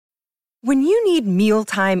When you need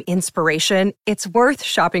mealtime inspiration, it's worth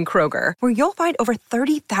shopping Kroger, where you'll find over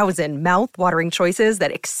 30,000 mouth-watering choices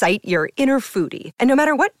that excite your inner foodie. And no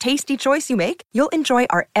matter what tasty choice you make, you'll enjoy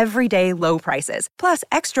our everyday low prices, plus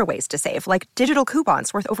extra ways to save, like digital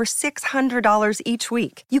coupons worth over $600 each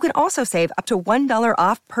week. You can also save up to $1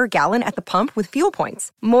 off per gallon at the pump with fuel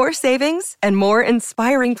points. More savings and more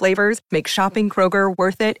inspiring flavors make shopping Kroger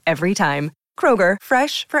worth it every time. Kroger,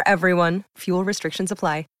 fresh for everyone. Fuel restrictions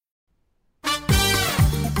apply.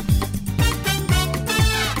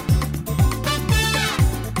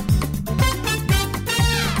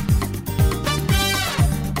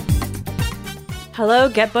 Hello,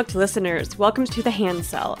 Get Booked listeners. Welcome to The Hand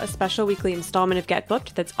Sell, a special weekly installment of Get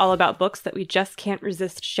Booked that's all about books that we just can't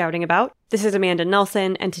resist shouting about. This is Amanda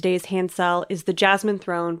Nelson, and today's Hand Sell is The Jasmine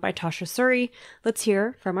Throne by Tasha Suri. Let's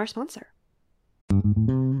hear from our sponsor.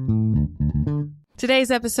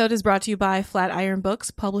 Today's episode is brought to you by Flatiron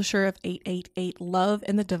Books, publisher of 888 Love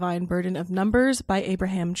and the Divine Burden of Numbers by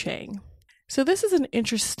Abraham Chang. So this is an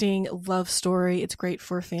interesting love story. It's great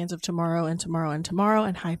for fans of Tomorrow and Tomorrow and Tomorrow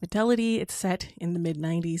and High Fidelity. It's set in the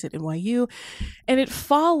mid-90s at NYU. And it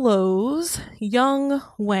follows young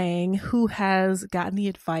Wang, who has gotten the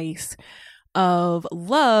advice of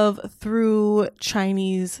love through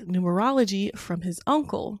Chinese numerology from his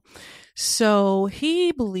uncle. So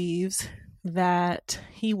he believes that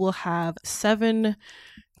he will have 7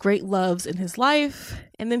 great loves in his life.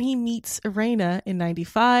 And then he meets Irena in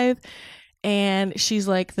 95. And she's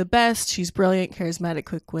like the best. She's brilliant, charismatic,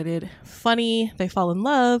 quick-witted, funny. They fall in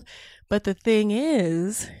love. But the thing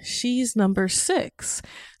is, she's number 6.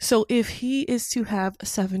 So if he is to have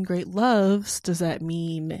 7 great loves, does that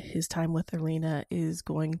mean his time with Irena is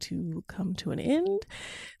going to come to an end?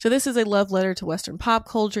 So this is a love letter to Western pop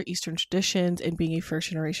culture, Eastern traditions, and being a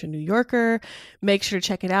first-generation New Yorker. Make sure to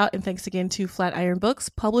check it out. And thanks again to Flatiron Books,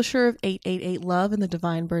 publisher of 888 Love and the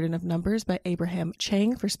Divine Burden of Numbers by Abraham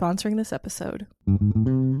Chang, for sponsoring this episode.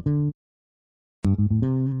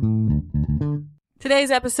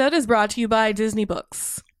 Today's episode is brought to you by Disney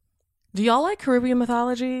Books. Do y'all like Caribbean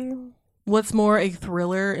mythology? What's more, a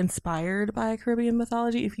thriller inspired by Caribbean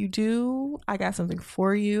mythology? If you do, I got something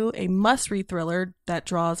for you. A must-read thriller that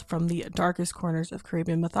draws from the darkest corners of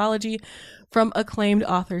Caribbean mythology from acclaimed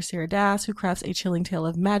author Sarah Dass, who crafts a chilling tale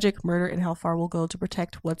of magic, murder, and how far we'll go to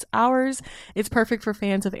protect what's ours. It's perfect for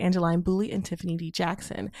fans of Angeline Boulley and Tiffany D.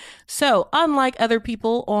 Jackson. So, unlike other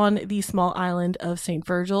people on the small island of St.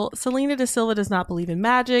 Virgil, Selena da Silva does not believe in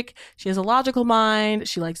magic. She has a logical mind.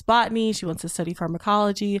 She likes botany. She wants to study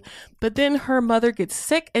pharmacology. But then her mother gets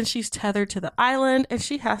sick and she's tethered to the island and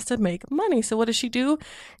she has to make money. So what does she do?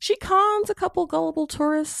 She cons a couple gullible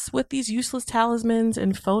tourists with these useless talismans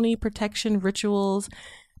and phony protection rituals.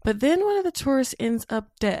 But then one of the tourists ends up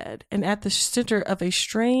dead and at the center of a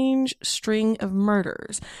strange string of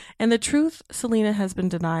murders. And the truth Selena has been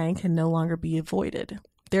denying can no longer be avoided.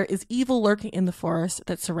 There is evil lurking in the forest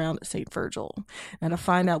that surround St. Virgil. Now, to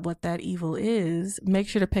find out what that evil is, make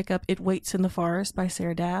sure to pick up It Waits in the Forest by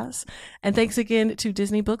Sarah Dass. And thanks again to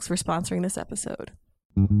Disney Books for sponsoring this episode.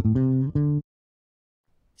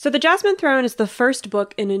 So The Jasmine Throne is the first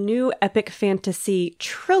book in a new epic fantasy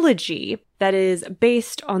trilogy that is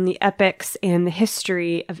based on the epics and the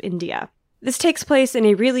history of India. This takes place in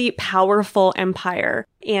a really powerful empire,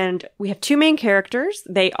 and we have 2 main characters.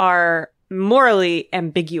 They are morally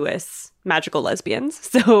ambiguous magical lesbians,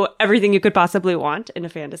 so everything you could possibly want in a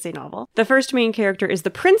fantasy novel. The first main character is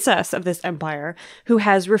the princess of this empire, who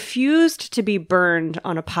has refused to be burned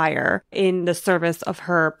on a pyre in the service of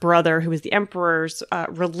her brother, who is the emperor's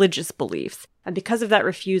religious beliefs. And because of that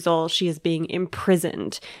refusal, she is being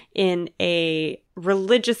imprisoned in a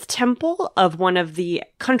religious temple of one of the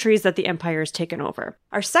countries that the empire has taken over.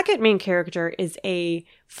 Our second main character is a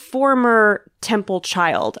former temple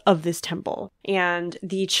child of this temple. And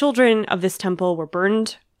the children of this temple were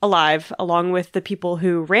burned alive, along with the people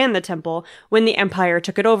who ran the temple, when the empire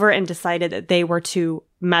took it over and decided that they were too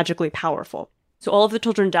magically powerful. So all of the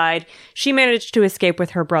children died. She managed to escape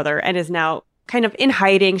with her brother and is now kind of in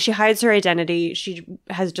hiding. She hides her identity. She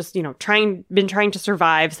has just, been trying to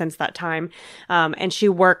survive since that time. And she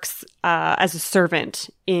works as a servant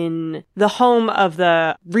in the home of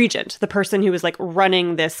the regent, the person who was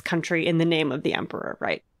running this country in the name of the emperor,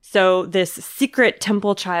 right? So this secret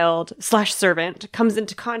temple child / servant comes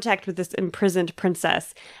into contact with this imprisoned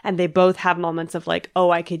princess, and they both have moments of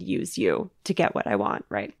I could use you to get what I want,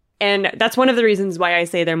 right? And that's one of the reasons why I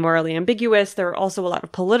say they're morally ambiguous. There are also a lot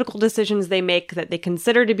of political decisions they make that they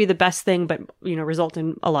consider to be the best thing, but, result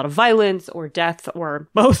in a lot of violence or death or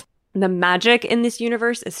both. The magic in this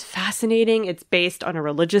universe is fascinating. It's based on a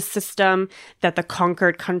religious system that the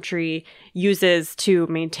conquered country uses to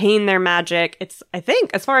maintain their magic. It's, I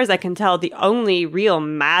think, as far as I can tell, the only real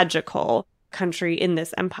magical country in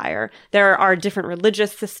this empire. There are different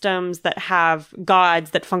religious systems that have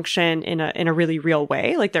gods that function in a really real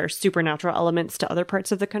way. Like there are supernatural elements to other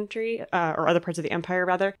parts of the country, or other parts of the empire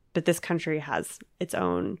rather. But this country has its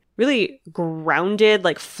own really grounded,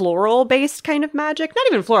 like floral based kind of magic. Not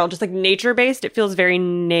even floral, just like nature based. It feels very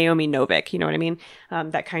Naomi Novik. You know what I mean?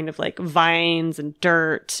 That kind of like vines and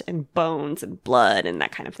dirt and bones and blood and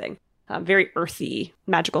that kind of thing. Very earthy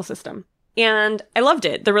magical system. And I loved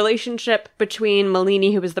it. The relationship between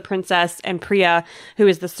Malini, who is the princess, and Priya, who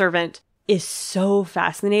is the servant, is so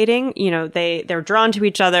fascinating. You know, they're drawn to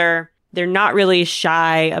each other. They're not really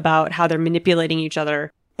shy about how they're manipulating each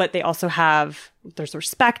other, but they also there's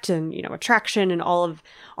respect and, you know, attraction and all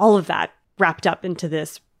of that wrapped up into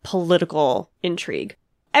this political intrigue.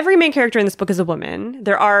 Every main character in this book is a woman.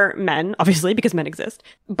 There are men, obviously, because men exist,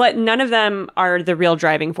 but none of them are the real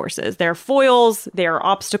driving forces. They're foils. They are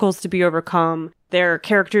obstacles to be overcome. They're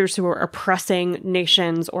characters who are oppressing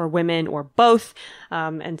nations or women or both.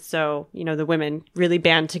 And so, you know, the women really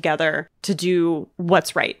band together to do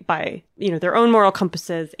what's right by, you know, their own moral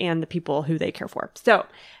compasses and the people who they care for. So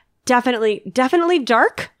definitely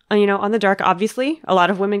dark. You know, on the dark, obviously, a lot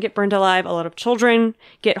of women get burned alive. A lot of children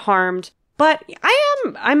get harmed. But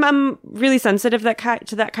I'm really sensitive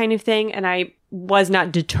to that kind of thing, and I was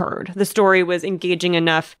not deterred. The story was engaging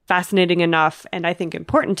enough, fascinating enough, and I think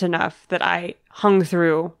important enough that I hung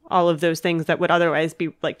through all of those things that would otherwise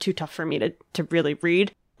be like too tough for me to really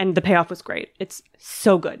read. And the payoff was great. It's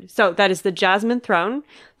so good. So that is The Jasmine Throne,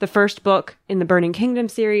 the first book in the Burning Kingdom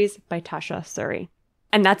series by Tasha Suri.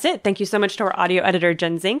 And that's it. Thank you so much to our audio editor,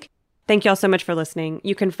 Jen Zink. Thank you all so much for listening.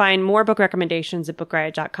 You can find more book recommendations at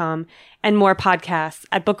bookriot.com and more podcasts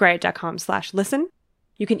at bookriot.com/listen.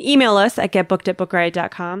 You can email us at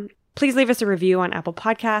getbooked@bookriot.com. Please leave us a review on Apple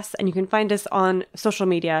Podcasts, and you can find us on social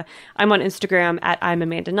media. I'm on Instagram at I'm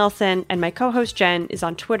Amanda Nelson, and my co-host Jen is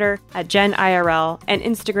on Twitter at JenIRL and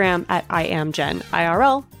Instagram at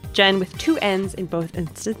IamJenIRL. Jen with 2 N's in both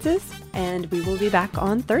instances, and we will be back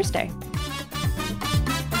on Thursday.